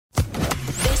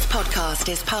podcast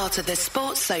is part of the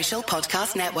Sports Social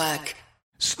Podcast Network.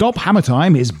 Stop Hammer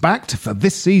Time is backed for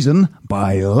this season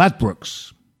by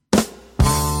Ladbrokes.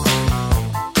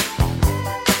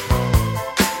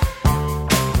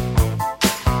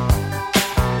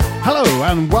 Hello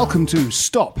and welcome to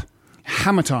Stop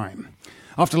Hammer Time.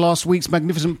 After last week's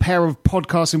magnificent pair of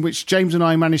podcasts in which James and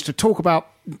I managed to talk about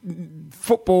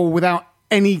football without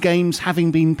any games having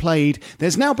been played,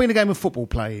 there's now been a game of football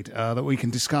played that we can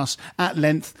discuss at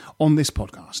length on this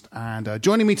podcast. And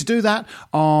joining me to do that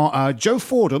are Joe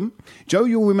Fordham. Joe,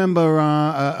 you'll remember,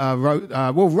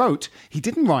 wrote, he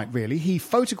didn't write really, he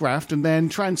photographed and then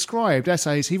transcribed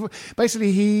essays.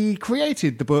 He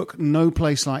created the book No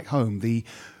Place Like Home, the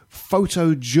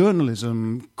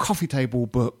photojournalism coffee table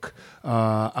book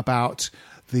about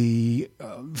the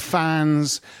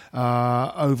fans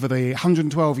over the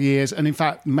 112 years, and in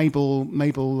fact, Mabel,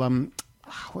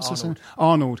 what's her name?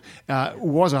 Arnold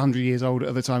was 100 years old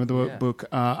at the time of the book.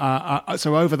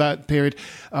 So over that period,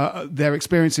 their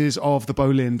experiences of the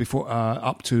Boleyn before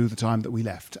up to the time that we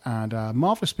left, and a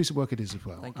marvellous piece of work it is as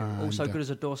well. Thank you. Also good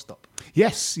as a doorstop.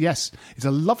 Yes, it's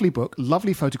a lovely book,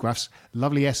 lovely photographs,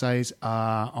 lovely essays.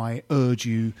 I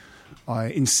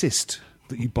insist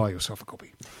that you buy yourself a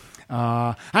copy.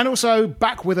 And also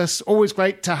back with us, always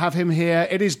great to have him here.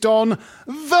 It is Don,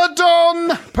 the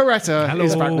Don Peretta. Hello.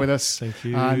 Is back with us. Thank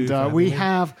you. And we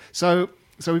have, so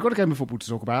we've got a game of football to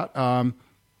talk about.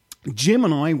 Jim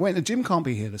and I went, Jim can't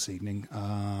be here this evening,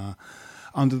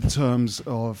 under the terms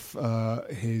of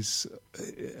his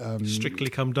Strictly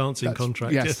Come Dancing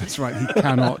contract. Yes, that's right. He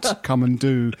cannot come and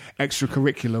do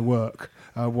extracurricular work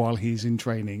while he's in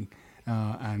training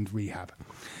and rehab.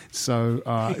 So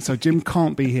Jim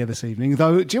can't be here this evening,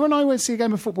 though Jim and I went to see a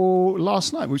game of football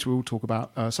last night, which we'll talk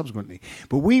about subsequently.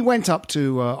 But we went up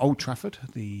to Old Trafford,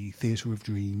 the Theatre of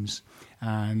Dreams,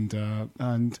 and there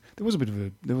was a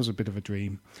bit of a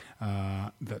dream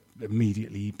that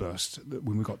immediately burst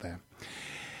when we got there.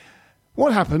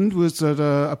 What happened was that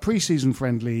a pre-season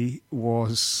friendly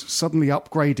was suddenly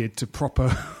upgraded to proper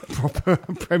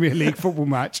Premier League football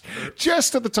match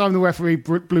just at the time the referee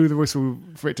blew the whistle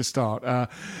for it to start.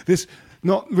 This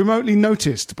not remotely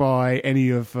noticed by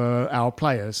any of our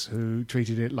players, who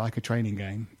treated it like a training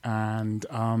game, and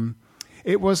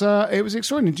it was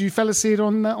extraordinary. Did you fellas see it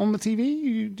on the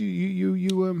TV?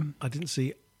 You I didn't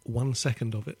see 1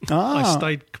 second of it. Ah. I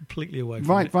stayed completely away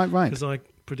from it. Right. Because I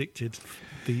predicted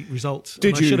the results.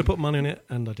 Did you? I should have put money on it,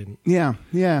 and I didn't. Yeah.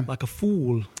 Like a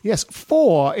fool. Yes,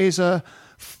 four is a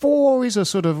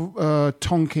sort of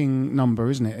tonking number,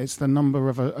 isn't it? It's the number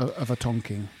of a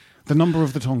tonking. The number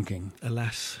of the tonking.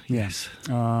 Alas, Yeah. yes.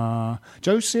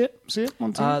 Joe, see it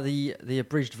on TV? The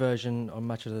abridged version on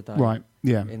Match of the Day. Right,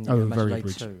 yeah. In very Match of the Day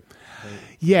abridged. 2.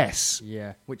 Yes.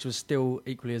 Yeah, which was still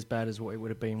equally as bad as what it would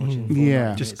have been watching. for Yeah.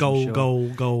 90 Just minutes, I'm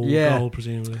goal, sure. Yeah. goal,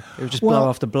 presumably. It was just Well, blow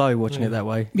after blow watching it that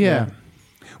way. Yeah.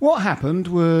 What happened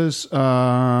was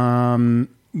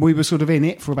we were sort of in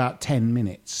it for about 10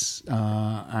 minutes,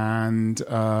 and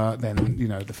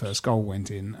then the first goal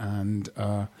went in, and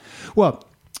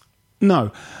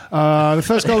no, the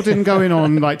first goal didn't go in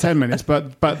on like 10 minutes,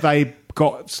 but they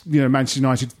got Manchester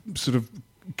United sort of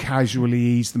casually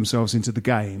eased themselves into the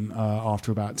game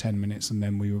after about 10 minutes, and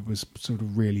then we was sort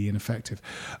of really ineffective.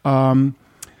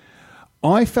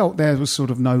 I felt there was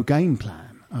sort of no game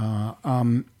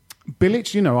plan.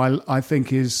 Bilic, I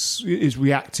think is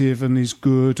reactive and is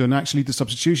good, and actually the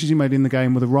substitutions he made in the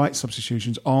game were the right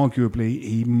substitutions. Arguably,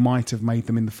 he might have made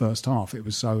them in the first half. It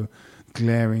was so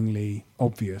glaringly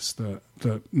obvious that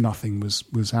nothing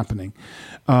was happening.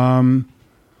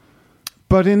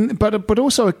 But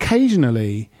also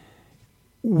occasionally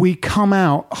we come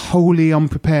out wholly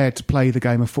unprepared to play the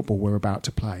game of football we're about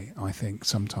to play, I think,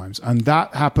 sometimes. And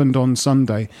that happened on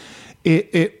Sunday.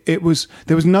 There was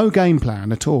no game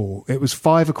plan at all. It was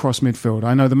 5 across midfield.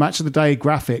 I know the Match of the Day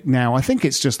graphic now, I think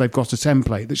it's just they've got a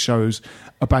template that shows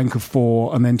a bank of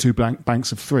 4 and then 2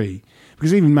 banks of 3.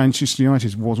 Because even Manchester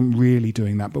United wasn't really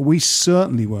doing that. But we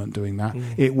certainly weren't doing that.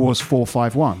 It was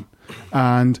 4-5-1.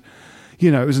 And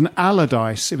it was an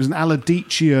Allardyce. It was an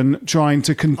Allardycean trying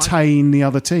to contain the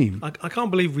other team. I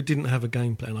can't believe we didn't have a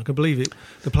game plan. I can believe it.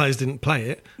 The players didn't play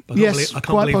it. But Yes, I can't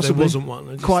quite believe possibly. there wasn't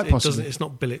one. Quite possibly. It's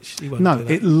not Bilic. He won't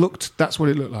do that. That's what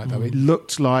it looked like, though. It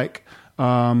looked like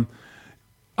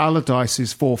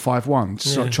Allardyce's 4-5-1 to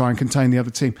sort of try and contain the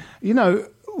other team.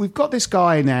 We've got this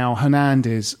guy now,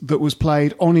 Hernandez, that was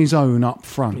played on his own up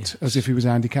front, as if he was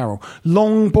Andy Carroll.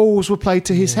 Long balls were played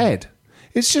to his head.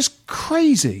 It's just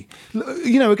crazy,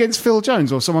 against Phil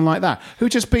Jones or someone like that, who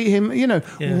just beat him.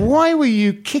 Why were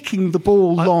you kicking the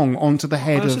ball long onto the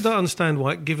head I also don't understand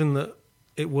why, given that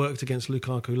it worked against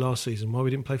Lukaku last season, why we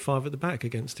didn't play 5 at the back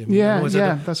against him. Yeah,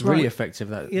 Otherwise, that's right. Really effective.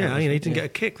 That Yeah, was, he didn't get a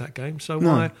kick that game, so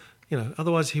No. why?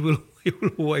 Otherwise he will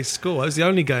always score. It was the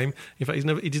only game. In fact,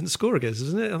 he didn't score against,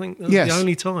 isn't it? I think that's Yes. the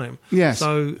only time. Yes.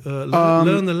 So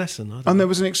learn the lesson. I don't And there know.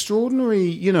 was an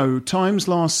extraordinary, times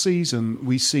last season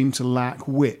we seemed to lack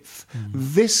width.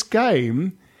 This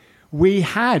game, we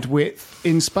had width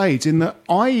in spades in that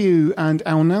Ayew and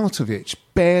Arnautovic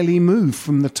barely moved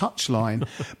from the touchline.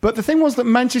 But the thing was that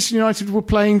Manchester United were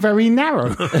playing very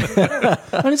narrow.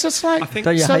 And it's just like... think-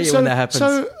 Don't you hate it when that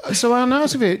happens? So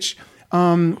Arnautovic...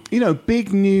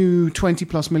 big new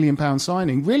 £20+ million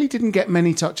signing really didn't get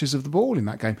many touches of the ball in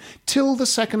that game till the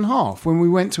second half when we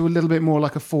went to a little bit more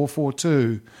like a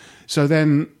 4-4-2. So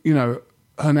then,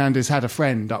 Hernandez had a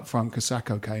friend up front.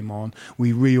 Kasako came on.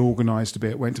 We reorganised a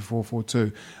bit, went to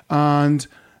 4-4-2. And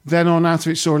then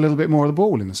Arnautovic saw a little bit more of the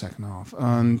ball in the second half.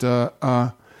 And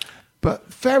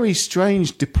but very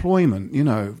strange deployment,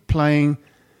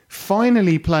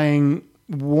 finally playing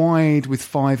wide with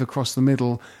 5 across the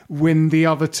middle when the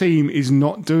other team is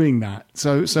not doing that.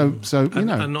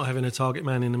 And not having a target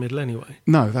man in the middle anyway.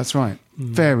 No, that's right.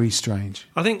 Very strange.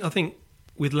 I think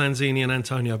with Lanzini and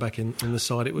Antonio back in the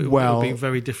side, it would be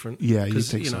very different. Yeah, you'd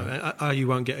 'Cause, think so. You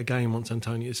won't get a game once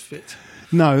Antonio's fit.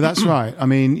 No, that's right. I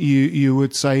mean, you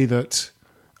would say that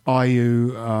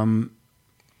Ayew,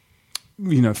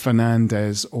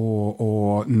 Fernandez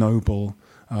or Noble,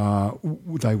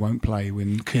 they won't play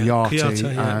when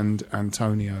Chiarte and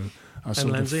Antonio are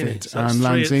sort of Lanzini. fit. So And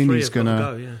three Lanzini's have got going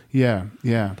to to... go,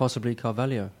 Yeah. possibly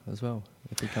Carvalho as well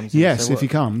if he comes. Yes, in. if he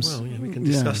comes. Well, yeah, we can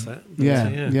discuss that. But,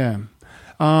 Yeah.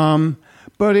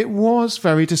 But it was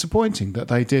very disappointing that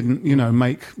they didn't,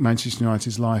 make Manchester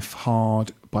United's life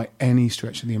hard by any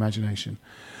stretch of the imagination.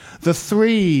 The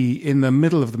 3 in the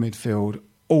middle of the midfield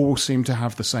all seemed to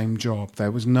have the same job.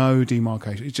 There was no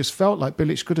demarcation. It just felt like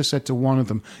Bilic could have said to one of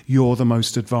them, "You're the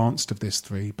most advanced of this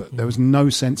 3," but there was no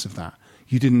sense of that.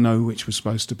 You didn't know which was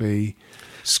supposed to be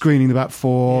screening the back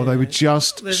 4. They were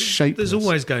just shapeless. There's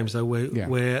always games though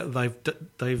where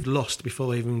they've lost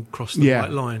before they even crossed the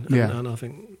white line, and I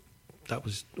think that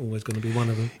was always going to be one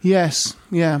of them. Yes,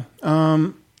 yeah.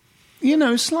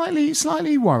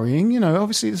 Slightly worrying.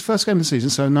 Obviously it's the first game of the season,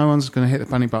 so no one's going to hit the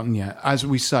panic button yet. As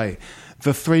we say,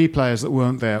 the 3 players that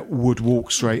weren't there would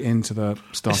walk straight into the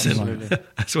starting line.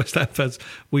 As West Ham fans,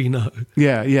 we know.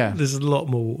 Yeah. There's a lot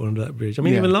more water under that bridge. I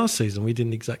mean, even last season we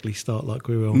didn't exactly start like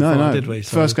we were on fire, did we?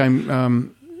 So, first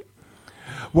game.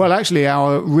 Well, actually,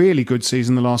 our really good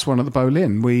season, the last one at the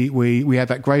Boleyn, we had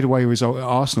that great away result at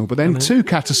Arsenal, but then 2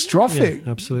 catastrophic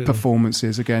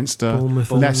performances against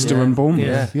Leicester and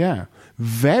Bournemouth. Yeah,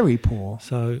 very poor.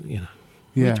 So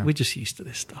we're just used to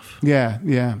this stuff. Yeah.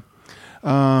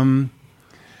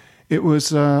 It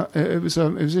was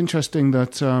interesting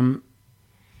that.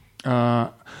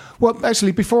 Well,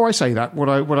 actually, before I say that, what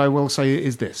I will say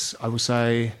is this: I will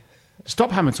say.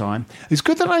 Stop hammer time. It's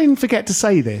good that I didn't forget to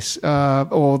say this,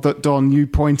 or that, Don, you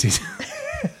pointed.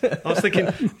 I was thinking,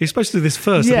 he's supposed to do this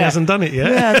first and he hasn't done it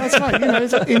yet. Yeah, that's right.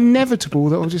 It's inevitable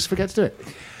that I'll just forget to do it.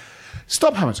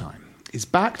 Stop hammer time is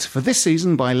backed for this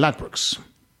season by Ladbrokes.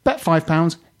 Bet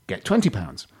 £5, get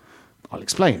 £20. I'll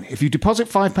explain. If you deposit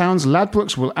 £5,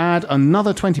 Ladbrokes will add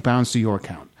another £20 to your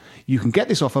account. You can get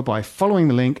this offer by following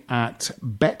the link at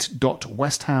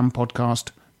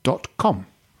bet.westhampodcast.com.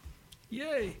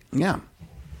 Yay. Yeah.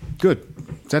 Good.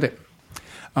 Said it.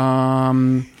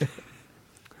 The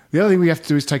other thing we have to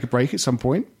do is take a break at some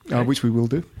point, which we will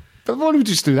do. But why don't we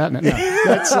just do that now? No.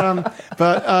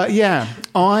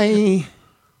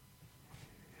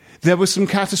 There were some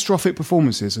catastrophic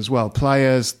performances as well.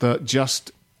 Players that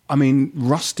just... I mean,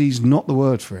 rusty's not the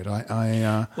word for it.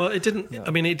 Well, it didn't... Yeah.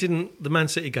 I mean, it didn't... The Man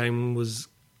City game was,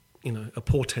 a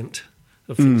portent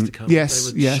of things to come.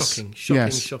 Yes, they were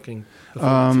shocking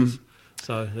performances.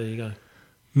 So there you go.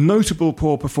 Notable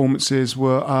poor performances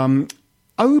were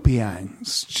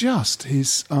Obiang's. Just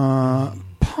his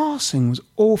passing was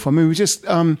awful. I mean,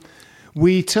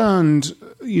 we turned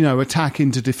attack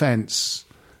into defence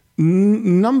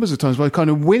numbers of times by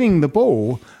kind of winning the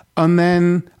ball and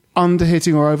then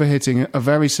underhitting or overhitting a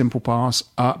very simple pass,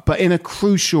 but in a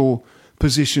crucial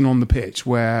position on the pitch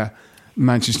where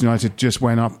Manchester United just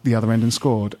went up the other end and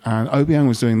scored. And Obiang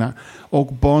was doing that.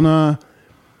 Ogbonna,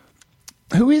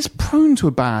 who is prone to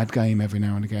a bad game every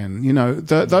now and again.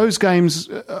 Those games,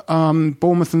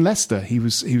 Bournemouth and Leicester, he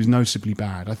was noticeably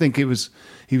bad. I think he was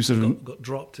sort of... Got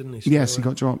dropped, didn't he? Yes, he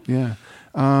got dropped, yeah.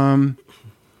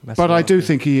 But I do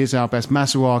think he is our best.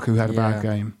 Masuaku had a bad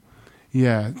game.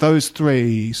 Yeah, those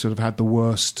 3 sort of had the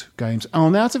worst games.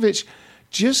 Arnautovic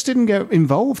just didn't get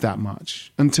involved that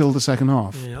much until the second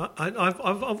half. Yeah, I've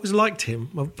always liked him,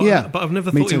 but I've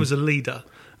never Me thought he too. was a leader.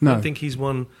 No. I don't think he's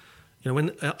one.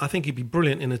 I think he'd be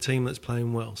brilliant in a team that's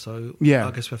playing well. So Yeah.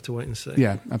 I guess we have to wait and see.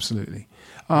 Yeah, absolutely.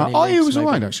 When he Ayew leaves, was all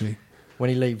right, maybe. actually. When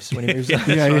he leaves, when he moves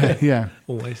on. Yeah.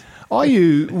 Always.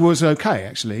 Ayew was okay,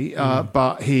 actually,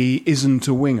 but he isn't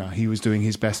a winger. He was doing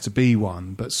his best to be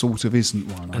one, but sort of isn't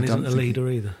one. And isn't a leader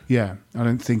either. Yeah, I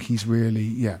don't think he's really.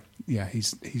 Yeah,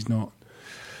 he's not.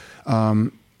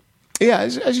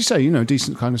 As you say,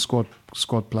 decent kind of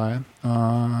squad player,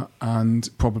 and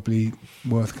probably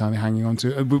worth kind of hanging on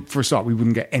to. For a start, we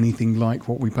wouldn't get anything like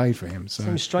what we paid for him. So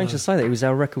Seems strange to say that he was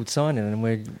our record signing, and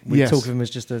we Yes. talk of him as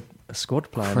just a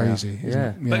squad player. Crazy, now. isn't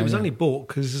it? But it was only bought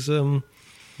because... It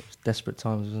was desperate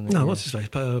times, wasn't it? no, Yeah. what's his face?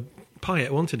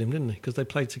 Payet wanted him, didn't he? Because they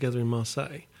played together in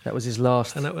Marseille. That was his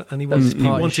last. And he That was his wanted,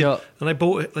 parting shot. and they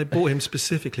bought him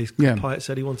specifically because Yeah. Payet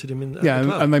said he wanted him in the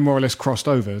club. and they more or less crossed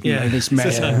over. didn't they? They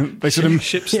met. They sort of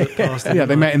ships that passed. Yeah,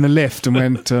 they met in the lift and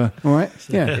went, all right,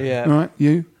 yeah, Yeah. all right,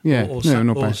 you, yeah, Or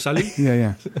not bad. Sally.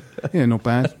 Yeah, not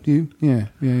bad. You, yeah.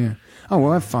 Oh,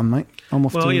 well, have fun, mate. I'm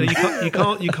off Well, to...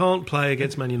 you can't play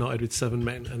against Man United with 7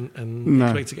 men and No.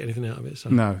 expect to get anything out of it. So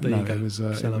No, there you go. it was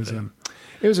a shame.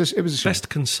 Best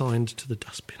consigned to the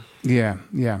dustbin. Yeah.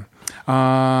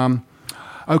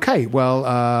 Okay,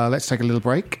 well, let's take a little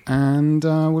break and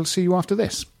we'll see you after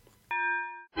this.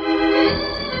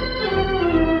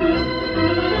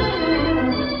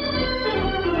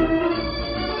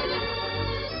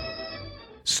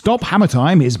 Stop Hammer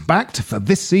Time is backed for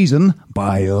this season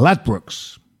by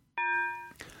Ladbrokes.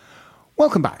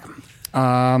 Welcome back.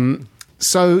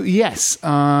 Yes,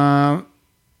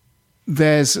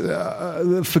 there's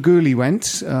Feghouli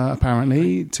went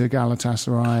apparently to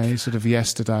Galatasaray sort of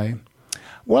yesterday.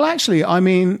 Well, actually, I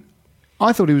mean,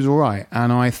 I thought he was all right,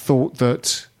 and I thought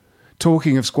that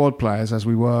talking of squad players as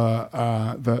we were,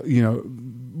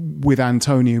 with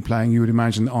Antonio playing, you would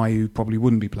imagine that Ayew probably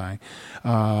wouldn't be playing,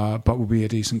 but would be a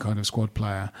decent kind of squad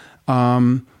player.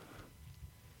 I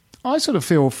sort of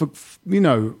feel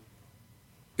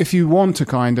if you want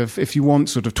sort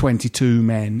of 22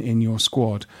 men in your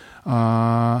squad,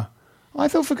 I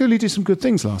thought Feghouli did some good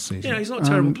things last season. Yeah, he's not a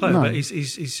terrible player, no. but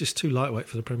he's just too lightweight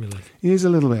for the Premier League. He is a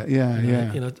little bit,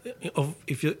 yeah.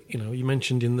 If you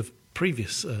mentioned in the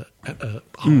previous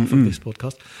half of this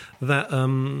podcast that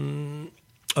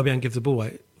Obiang gives the ball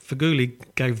away. Feghouli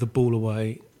gave the ball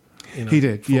away. He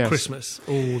did, for yes. Christmas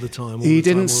all the time. He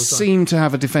didn't seem to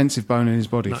have a defensive bone in his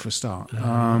body for a start.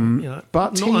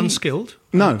 But not unskilled.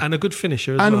 No. And a good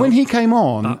finisher as and well. when he came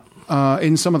on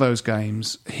in some of those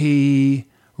games, he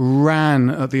ran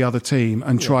at the other team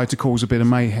and tried to cause a bit of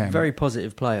mayhem. Very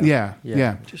positive player.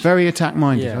 Yeah. Very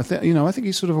attack-minded. Yeah. I think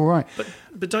he's sort of all right.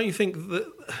 But don't you think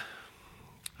that,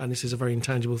 and this is a very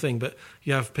intangible thing, but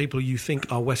you have people you think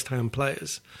are West Ham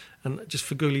players, and just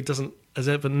Feghouli has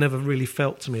never really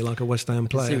felt to me like a West Ham I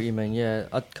player. see what you mean, yeah.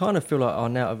 I kind of feel like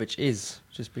Arnautovic is,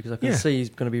 just because I can see he's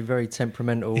going to be very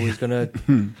temperamental. He's going to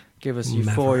give us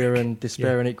euphoria and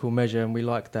despair in equal measure, and we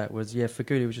like that.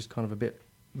 Feghouli was just kind of a bit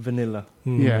vanilla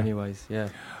in many ways, yeah.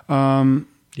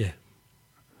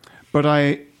 But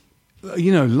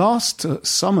last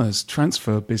summer's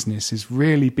transfer business is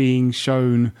really being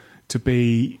shown to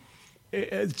be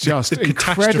just The incredibly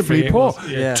catastrophe it poor. was,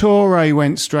 yeah. Toure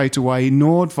went straight away.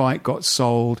 Nordvik got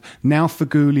sold. Now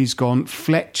Fegouli's gone.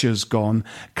 Fletcher's gone.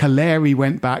 Kaleri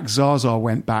went back. Zaza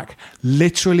went back.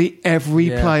 Literally every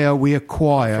player we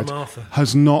acquired From Arthur.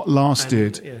 has not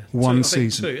lasted one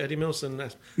season. Two, Eddie Milson,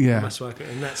 Maswaka,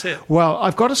 and that's it. Well,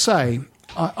 I've got to say,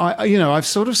 I've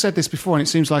sort of said this before, and it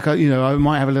seems like I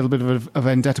might have a little bit of a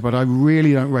vendetta, but I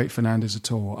really don't rate Fernandes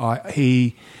at all.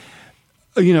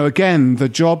 Again, the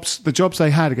jobs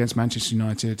they had against Manchester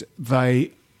United,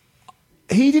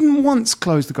 he didn't once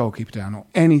close the goalkeeper down or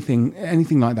anything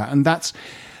like that, and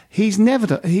he's never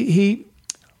done.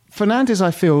 Fernandes,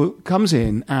 I feel, comes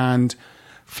in, and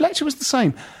Fletcher was the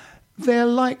same.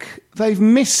 They've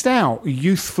missed out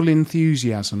youthful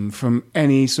enthusiasm from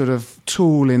any sort of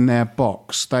tool in their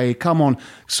box. They come on,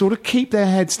 sort of keep their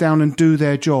heads down and do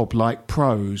their job like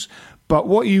pros. But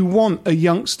what you want a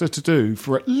youngster to do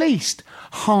for at least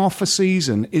half a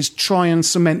season is try and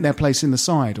cement their place in the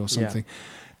side or something.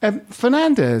 Yeah.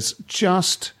 Fernandes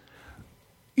just,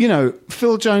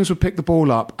 Phil Jones would pick the ball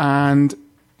up and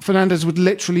Fernandes would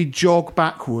literally jog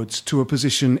backwards to a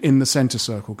position in the centre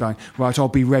circle going, right, I'll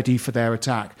be ready for their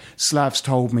attack. Slav's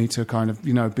told me to kind of,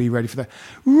 be ready for that.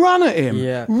 Run at him.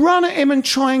 Yeah. Run at him and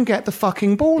try and get the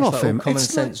fucking ball off him. Common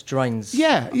sense drains.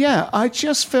 Yeah. I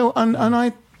just feel,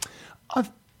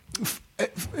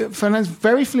 Fernandes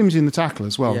very flimsy in the tackle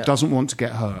as well. Yeah. Doesn't want to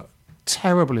get hurt.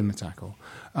 Terrible in the tackle.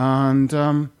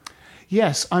 And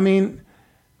yes, I mean,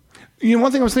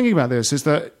 one thing I was thinking about this is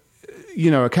that,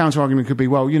 a counter argument could be,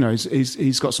 well,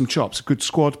 he's got some chops, a good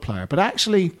squad player. But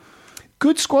actually,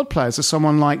 good squad players are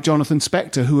someone like Jonathan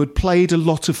Spector, who had played a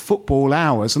lot of football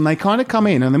hours, and they kind of come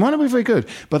in, and they might not be very good,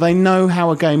 but they know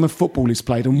how a game of football is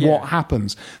played and what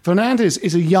happens. Fernandes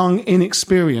is a young,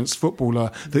 inexperienced footballer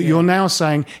that you're now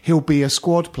saying he'll be a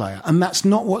squad player, and that's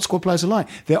not what squad players are like.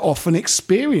 They're often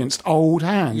experienced old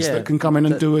hands that can come in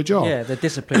and do a job. Yeah, they're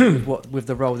disciplined with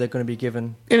the role they're going to be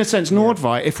given. In a sense,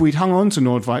 Nordveit, if we'd hung on to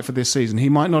Nordveit for this season, he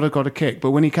might not have got a kick, but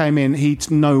when he came in,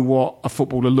 he'd know what a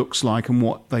footballer looks like and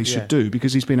what they should do,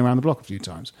 because he's been around the block a few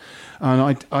times.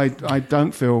 And I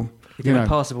don't feel, a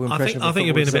passable impression. I think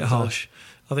you're being a bit harsh.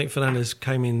 I think Fernandes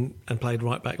came in and played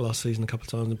right back last season a couple of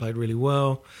times and played really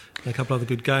well. A couple of other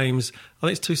good games. I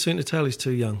think it's too soon to tell. He's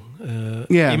too young.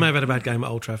 He may have had a bad game at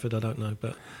Old Trafford. I don't know,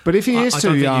 but if he is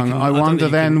too young, I wonder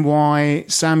then why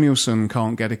Samuelson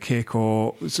can't get a kick,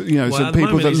 or some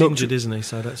people that he's looked injured, isn't he?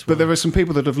 So that's. But there are some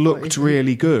people that have looked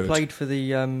really good. He played for the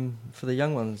young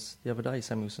ones the other day,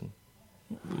 Samuelson.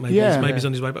 Maybe he's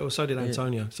on his way back. Well, so did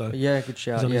Antonio. So good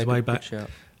shout. He's on his way back. Shout.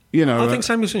 I think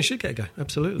Samuelson should get a go.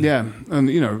 Absolutely. Yeah, and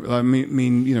I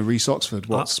mean, Reece Oxford.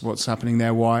 What's happening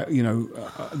there? Why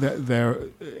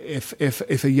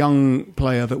if a young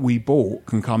player that we bought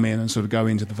can come in and sort of go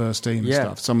into the first team and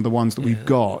stuff. Some of the ones that we've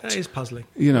got, it is puzzling.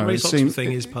 The Reece Oxford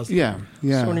thing is puzzling. Yeah.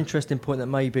 It's an interesting point that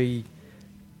maybe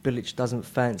Bilic doesn't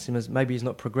fancy him as maybe he's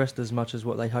not progressed as much as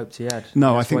what they hoped he had.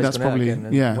 No, I think that's probably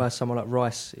why someone like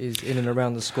Rice is in and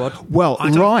around the squad. Well,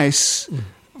 Rice.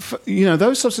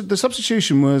 The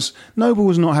substitution was Noble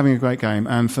was not having a great game,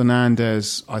 and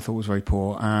Fernandes I thought was very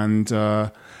poor. And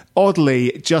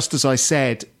oddly, just as I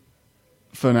said,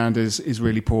 Fernandes is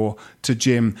really poor to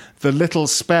Jim, the little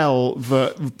spell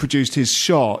that produced his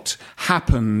shot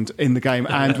happened in the game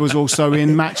and was also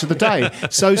in Match of the Day.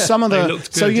 So some of the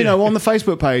on the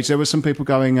Facebook page there were some people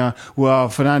going, well,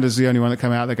 Fernandes is the only one that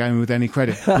came out of the game with any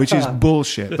credit, which is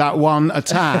bullshit. That one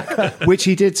attack, which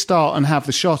he did start and have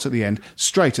the shot at the end,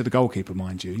 straight at the goalkeeper,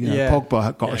 mind you.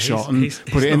 Pogba got a shot and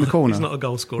put it in the corner. He's not a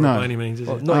goal scorer by any means, is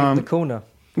he? Not even the corner.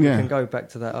 We can go back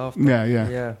to that after.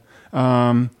 Yeah.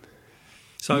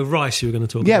 So Rice, you were going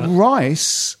to talk about?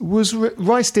 Yeah,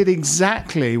 Rice did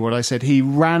exactly what I said. He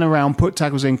ran around, put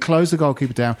tackles in, closed the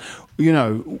goalkeeper down,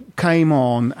 came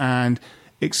on and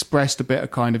expressed a bit of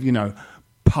kind of,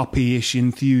 puppyish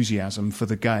enthusiasm for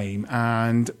the game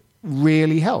and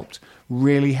really helped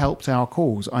our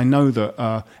cause. I know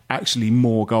that actually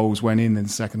more goals went in the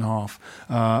second half,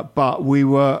 but we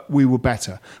were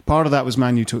better. Part of that was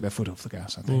Man U took their foot off the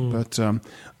gas, I think, but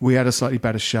we had a slightly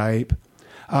better shape.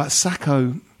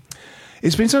 Sacco,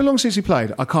 it's been so long since he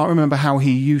played, I can't remember how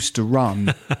he used to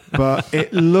run, but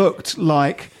it looked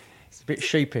like... It's a bit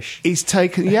sheepish. He's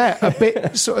taken, a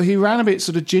bit, he ran a bit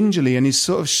sort of gingerly and his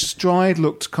sort of stride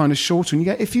looked kind of shorter. And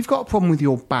if you've got a problem with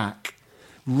your back,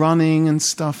 running and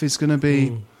stuff is going to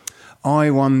be...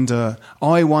 I wonder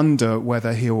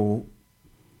whether he'll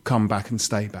come back and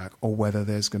stay back, or whether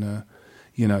there's going to,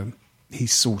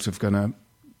 he's sort of going to...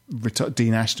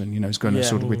 Dean Ashton, is going to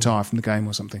sort of retire from the game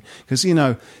or something. Because,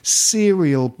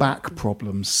 serial back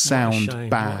problems sound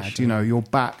bad. Your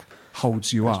back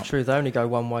holds you up. That's true. They only go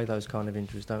one way, those kind of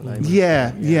injuries, don't they?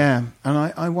 Yeah. And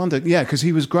I wondered, because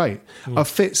he was great. A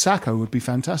fit Sacco would be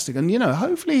fantastic. And,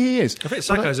 hopefully he is. A fit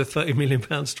Sacco's a £30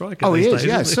 million striker. Oh, he is,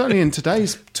 days, certainly in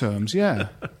today's terms,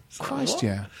 Christ, what?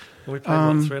 yeah. Well, we paid,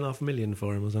 $3.5 million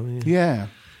for him or something? Yeah.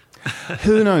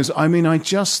 Who knows? I mean,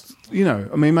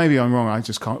 maybe I'm wrong. I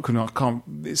just can't.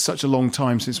 It's such a long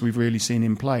time since we've really seen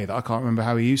him play that I can't remember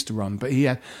how he used to run. But he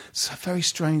had a very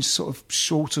strange sort of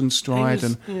shortened stride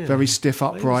and very stiff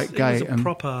upright gait. He was a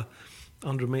proper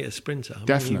 100-metre sprinter.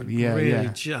 Definitely, really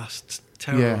just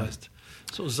terrorised.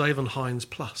 Sort of Zavon Hines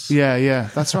plus. Yeah,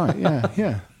 that's right.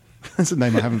 Yeah. That's a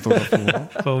name I haven't thought of before.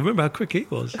 Well, remember how quick he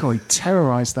was. God, he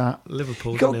terrorised that.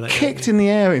 Liverpool. He got kicked in the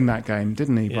air in that game,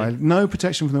 didn't he? By no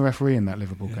protection from the referee in that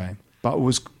Liverpool game. But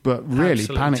really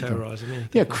absolutely panicked them.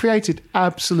 Yeah, created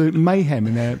absolute mayhem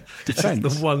in their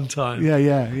defence. The one time. Yeah.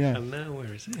 And now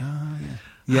where is he?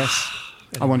 Yes.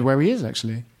 I wonder where he is,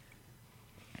 actually.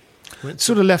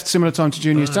 Sort of left similar time to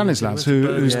Junior Stanislas,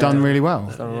 who's done really well.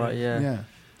 That's all right, yeah.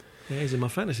 Yeah, he's in my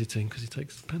fantasy team because he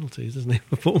takes penalties, doesn't he?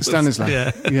 Stanislas.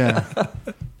 Yeah.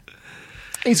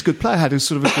 He's a good player, had a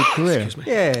sort of a good career.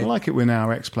 Yeah. I like it when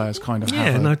our ex-players kind of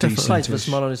have a decent... Plays with a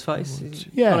smile on his face.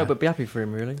 Can't but be happy for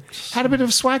him, really. Had a bit of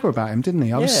a swagger about him, didn't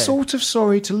he? I was sort of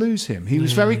sorry to lose him. He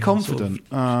was very confident,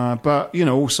 but,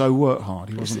 also worked hard.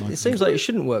 He wasn't It seems like it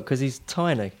shouldn't work because he's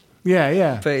tiny.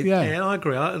 Yeah, But I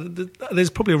agree. There's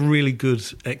probably a really good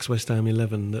ex-West Ham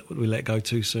 11 that we let go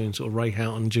too soon, sort of Ray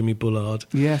Houghton, Jimmy Bullard,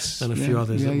 yes, and a few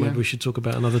others that maybe we should talk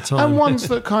about another time. And ones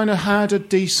that kind of had a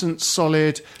decent,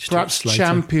 solid, perhaps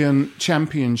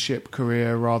championship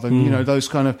career rather than, those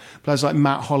kind of players like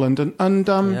Matt Holland and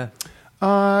Leon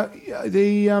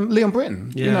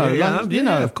Britton.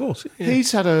 Of course. Yeah.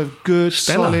 He's had a good,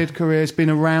 solid career. He's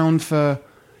been around for...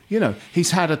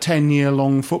 he's had a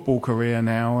 10-year-long football career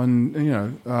now,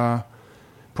 and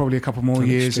probably a couple more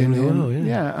years in him.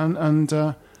 And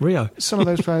Rio. Some of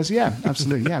those players,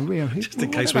 absolutely, Rio. Just in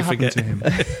case we forget to him.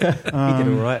 He did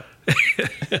all right.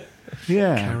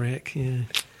 Carrick,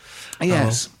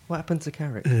 Yes. What happened to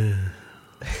Carrick?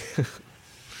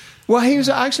 Well, he was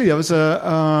actually.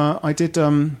 I did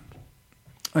Sam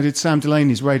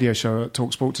Delaney's radio show at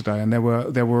TalkSport today, and there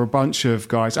were a bunch of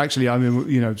guys. Actually, I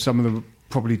mean, some of them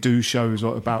probably do shows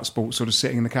about sports, sort of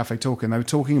sitting in the cafe talking. They were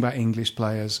talking about English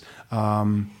players,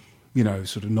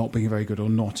 sort of not being very good or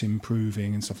not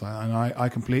improving and stuff like that. And I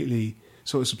completely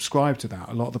sort of subscribe to that.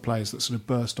 A lot of the players that sort of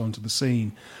burst onto the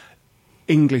scene,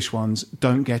 English ones,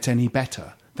 don't get any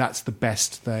better. That's the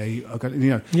best they are going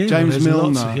to, James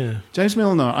Milner. James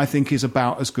Milner, I think, is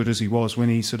about as good as he was when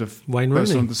he sort of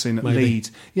burst onto the scene at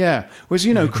Leeds. Yeah. Whereas,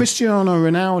 Cristiano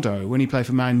Ronaldo, when he played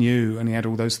for Man U and he had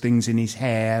all those things in his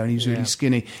hair and he was really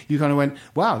skinny, you kind of went,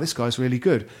 wow, this guy's really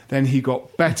good. Then he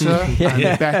got better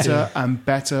and better and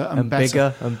better and better.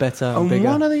 Bigger and better and bigger. And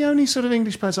one of the only sort of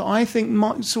English players that I think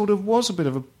was a bit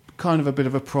of a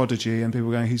prodigy, and people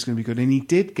were going, he's going to be good. And he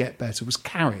did get better, was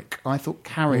Carrick. I thought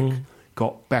Carrick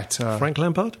got better. Frank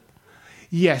Lampard?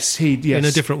 Yes. In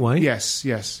a different way? Yes,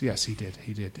 he did.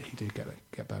 He did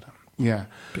get better. Yeah.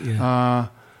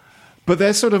 But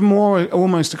they're sort of more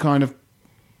almost a kind of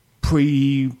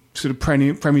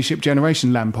Premiership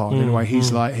generation Lampard in a way. He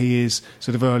is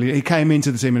sort of early. He came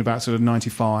into the team in about sort of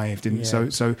 95, didn't so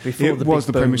before it was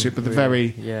the Premiership, but the very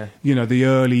the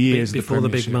early years before the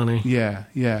big money.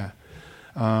 Yeah.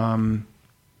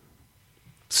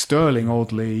 Sterling,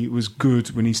 oddly, was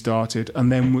good when he started,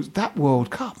 and then was that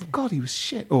World Cup. God, he was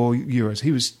shit. Or Euros.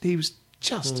 He was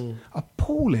just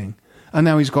appalling, and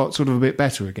now he's got sort of a bit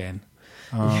better again.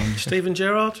 Steven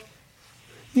Gerrard.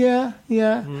 Yeah.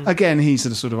 Again, he's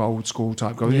a sort of old school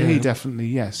type guy. Yeah. He definitely,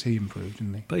 he improved,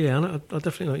 didn't he? But I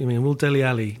definitely know what you mean. Will Dele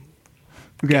Alli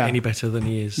get any better than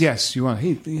he is? Yes, you are.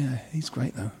 He's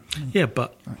great though. Yeah,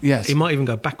 but he might even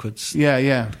go backwards.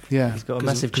 Yeah. He's got a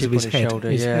massive chip on his shoulder.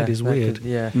 His head is weird.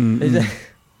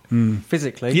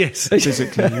 Physically. Yes.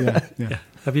 Physically, yeah.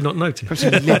 Have you not noticed? Perhaps he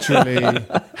literally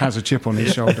has a chip on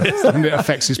his shoulder and it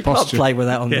affects his posture. You can't play with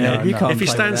that on there. You can't. If he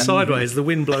stands sideways, the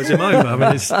wind blows him over. I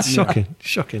mean, it's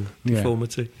shocking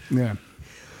deformity. Yeah.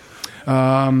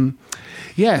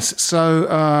 Yes,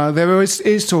 so there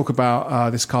is talk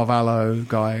about this Carvalho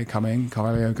guy coming.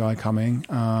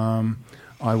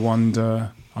 I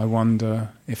wonder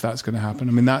if that's going to happen.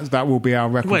 I mean, that will be our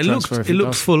record transfer. It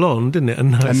looked full on, didn't it?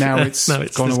 And now it's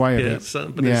gone away a bit.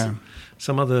 There's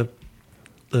some other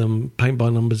paint by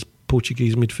numbers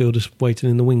Portuguese midfielders waiting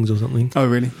in the wings or something. Oh,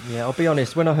 really? Yeah, I'll be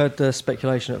honest. When I heard the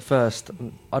speculation at first,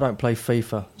 I don't play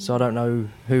FIFA, so I don't know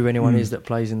who anyone is that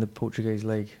plays in the Portuguese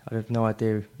league. I have no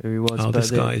idea who he was. Oh,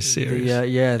 this guy is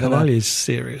serious. Carvalho is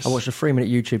serious. I watched a 3-minute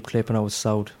YouTube clip and I was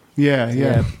sold.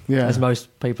 Yeah. As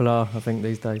most people are, I think,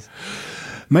 these days.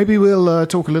 Maybe we'll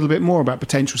talk a little bit more about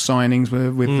potential signings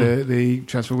with the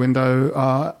transfer window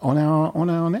on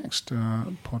our next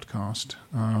podcast.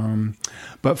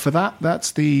 But for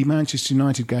that's the Manchester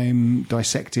United game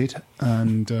dissected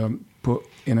and put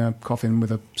in a coffin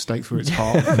with a stake through its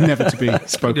heart, never to be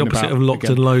spoken about. The opposite of locked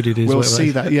and loaded is. We'll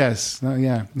see that. Yes,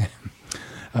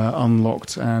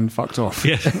 unlocked and fucked off.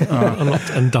 Yeah, unlocked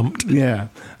and dumped. Yeah,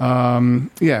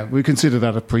 we consider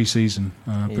that a pre-season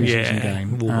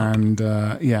game,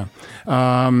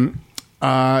 and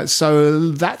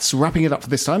so that's wrapping it up for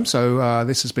this time. So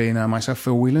this has been myself,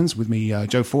 Phil Whelans, with me,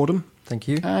 Joe Fordham. Thank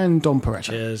you, and Dom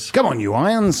Peretta. Cheers. Come on, you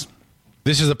Irons.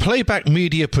 This is a Playback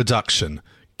Media production.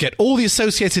 Get all the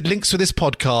associated links for this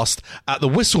podcast at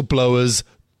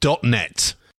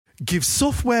thewhistleblowers.net. Give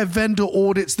software vendor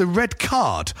audits the red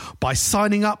card by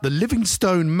signing up the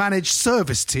Livingstone Managed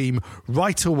Service Team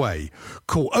right away.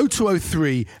 Call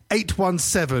 0203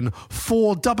 817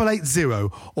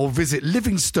 4880 or visit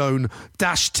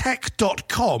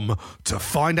livingstone-tech.com to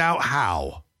find out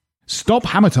how. Stop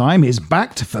Hammer Time is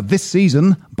backed for this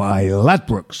season by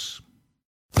Ladbrokes.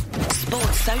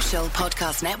 Sports Social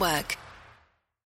Podcast Network.